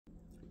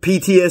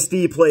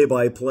PTSD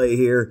play-by-play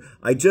here.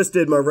 I just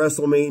did my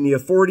WrestleMania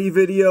 40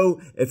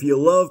 video. If you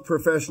love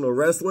professional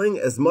wrestling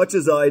as much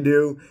as I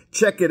do,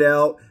 check it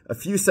out. A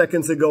few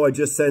seconds ago, I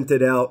just sent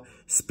it out.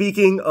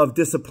 Speaking of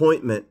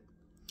disappointment,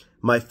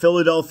 my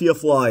Philadelphia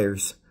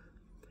Flyers,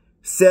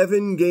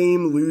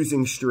 7-game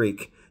losing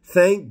streak.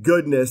 Thank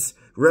goodness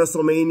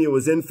WrestleMania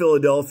was in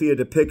Philadelphia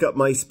to pick up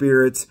my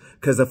spirits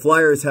because the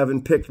Flyers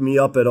haven't picked me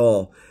up at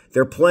all.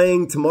 They're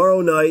playing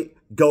tomorrow night.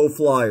 Go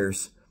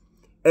Flyers.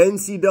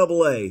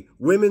 NCAA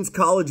Women's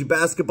College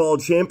Basketball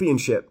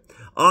Championship.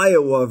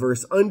 Iowa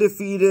versus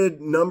undefeated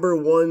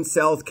 #1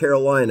 South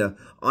Carolina.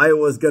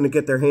 Iowa's going to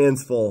get their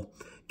hands full.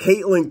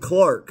 Caitlin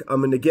Clark, I'm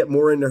going to get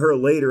more into her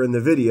later in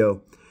the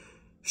video.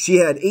 She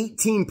had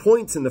 18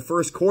 points in the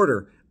first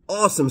quarter.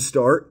 Awesome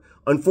start.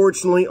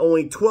 Unfortunately,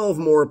 only 12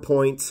 more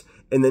points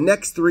in the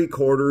next 3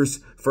 quarters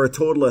for a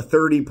total of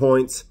 30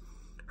 points.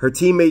 Her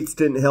teammates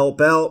didn't help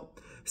out.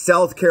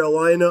 South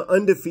Carolina,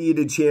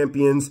 undefeated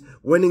champions,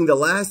 winning the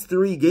last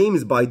 3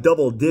 games by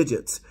double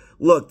digits.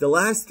 Look, the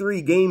last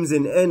 3 games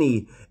in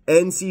any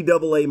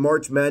NCAA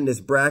March Madness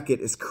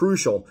bracket is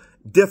crucial,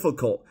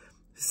 difficult.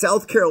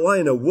 South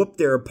Carolina whooped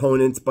their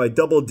opponents by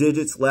double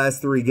digits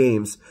last 3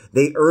 games.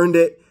 They earned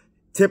it.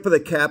 Tip of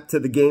the cap to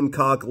the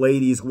Gamecock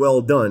ladies.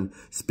 Well done.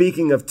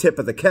 Speaking of tip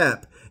of the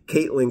cap,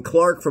 Caitlin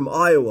Clark from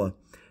Iowa,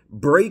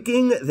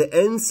 breaking the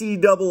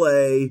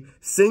NCAA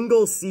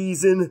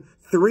single-season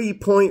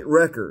 3-point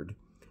record,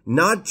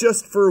 not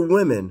just for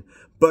women,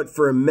 but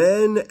for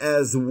men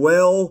as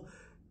well.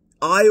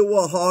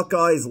 Iowa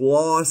Hawkeyes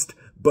lost,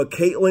 but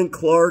Caitlin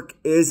Clark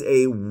is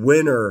a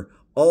winner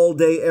all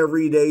day,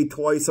 every day,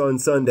 twice on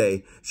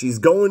Sunday. She's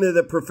going to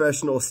the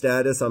professional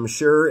status, I'm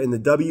sure, in the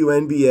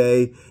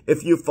WNBA.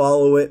 If you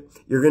follow it,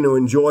 you're going to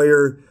enjoy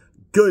her.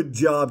 Good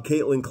job,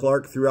 Caitlin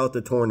Clark, throughout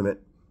the tournament.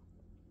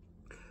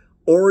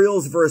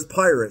 Orioles versus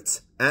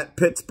Pirates at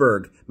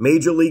Pittsburgh,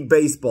 Major League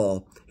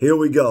Baseball. Here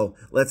we go.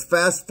 Let's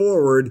fast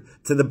forward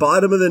to the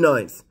bottom of the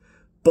 9th.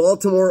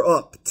 Baltimore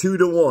up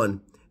 2-1.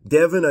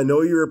 Devin, I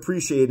know you're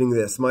appreciating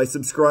this, my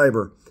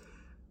subscriber.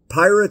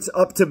 Pirates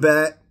up to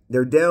bat.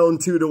 They're down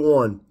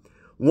 2-1.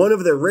 One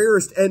of the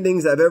rarest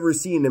endings I've ever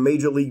seen in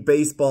Major League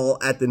Baseball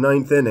at the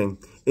 9th inning.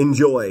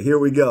 Enjoy. Here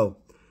we go.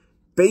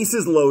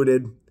 Bases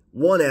loaded.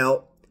 1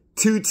 out.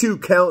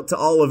 2-2 count to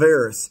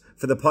Olivares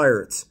for the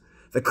Pirates.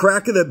 The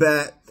crack of the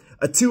bat.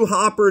 A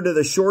 2-hopper to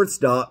the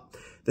shortstop.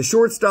 The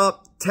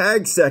shortstop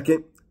tags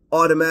second,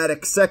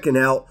 automatic second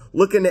out,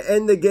 looking to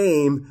end the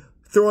game,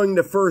 throwing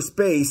to first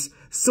base,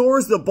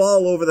 soars the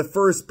ball over the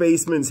first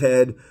baseman's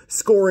head,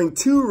 scoring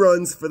 2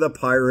 runs for the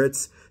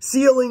Pirates,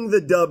 sealing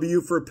the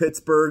W for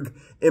Pittsburgh,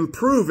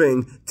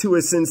 improving to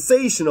a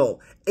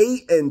sensational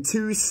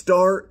 8-2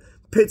 start.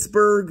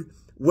 Pittsburgh,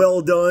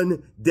 well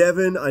done.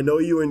 Devin, I know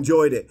you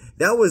enjoyed it.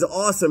 That was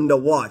awesome to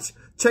watch.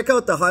 Check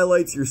out the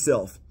highlights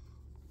yourself.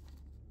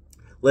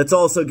 Let's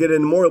also get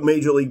into more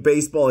Major League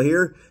Baseball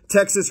here.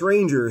 Texas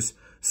Rangers,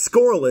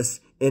 scoreless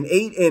in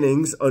 8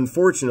 innings,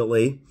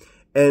 unfortunately,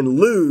 and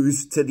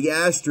lose to the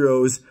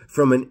Astros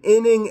from an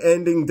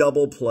inning-ending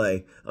double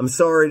play. I'm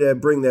sorry to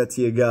bring that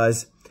to you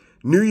guys.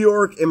 New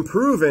York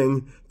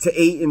improving to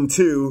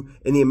 8-2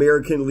 in the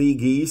American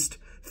League East,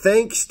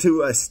 thanks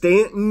to a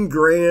Stanton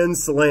grand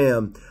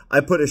slam.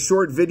 I put a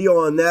short video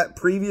on that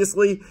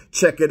previously.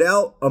 Check it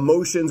out.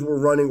 Emotions were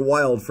running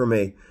wild for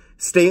me.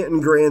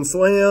 Stanton grand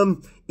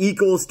slam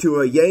equals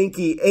to a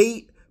Yankee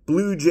 8,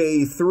 Blue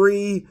Jay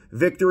 3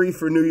 victory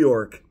for New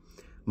York.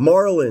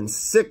 Marlins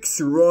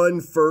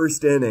 6-run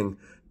first inning.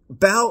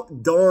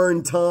 About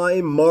darn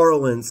time,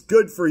 Marlins.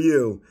 Good for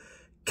you.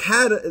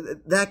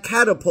 That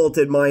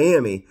catapulted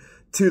Miami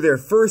to their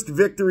first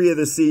victory of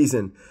the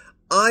season.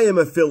 I am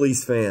a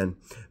Phillies fan,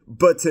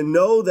 but to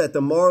know that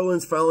the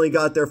Marlins finally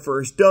got their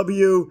first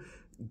W,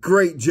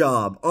 great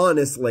job.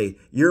 Honestly,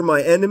 you're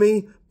my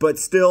enemy, but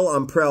still,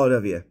 I'm proud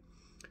of you.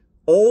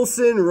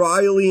 Olsen,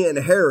 Riley, and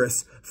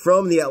Harris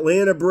from the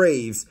Atlanta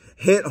Braves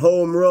hit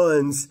home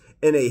runs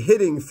in a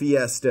hitting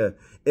fiesta,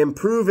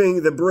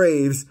 improving the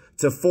Braves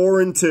to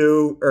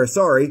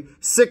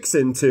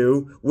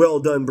 6-2. Well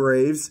done,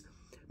 Braves.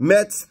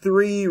 Mets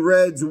 3,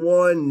 Reds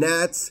 1,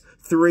 Nats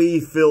 3,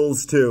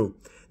 Phils 2.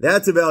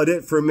 That's about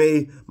it for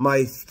me.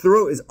 My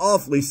throat is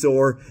awfully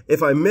sore.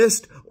 If I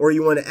missed or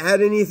you want to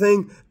add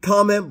anything,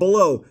 comment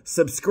below.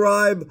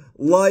 Subscribe,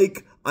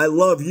 like. I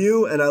love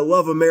you and I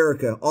love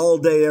America all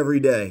day, every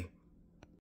day.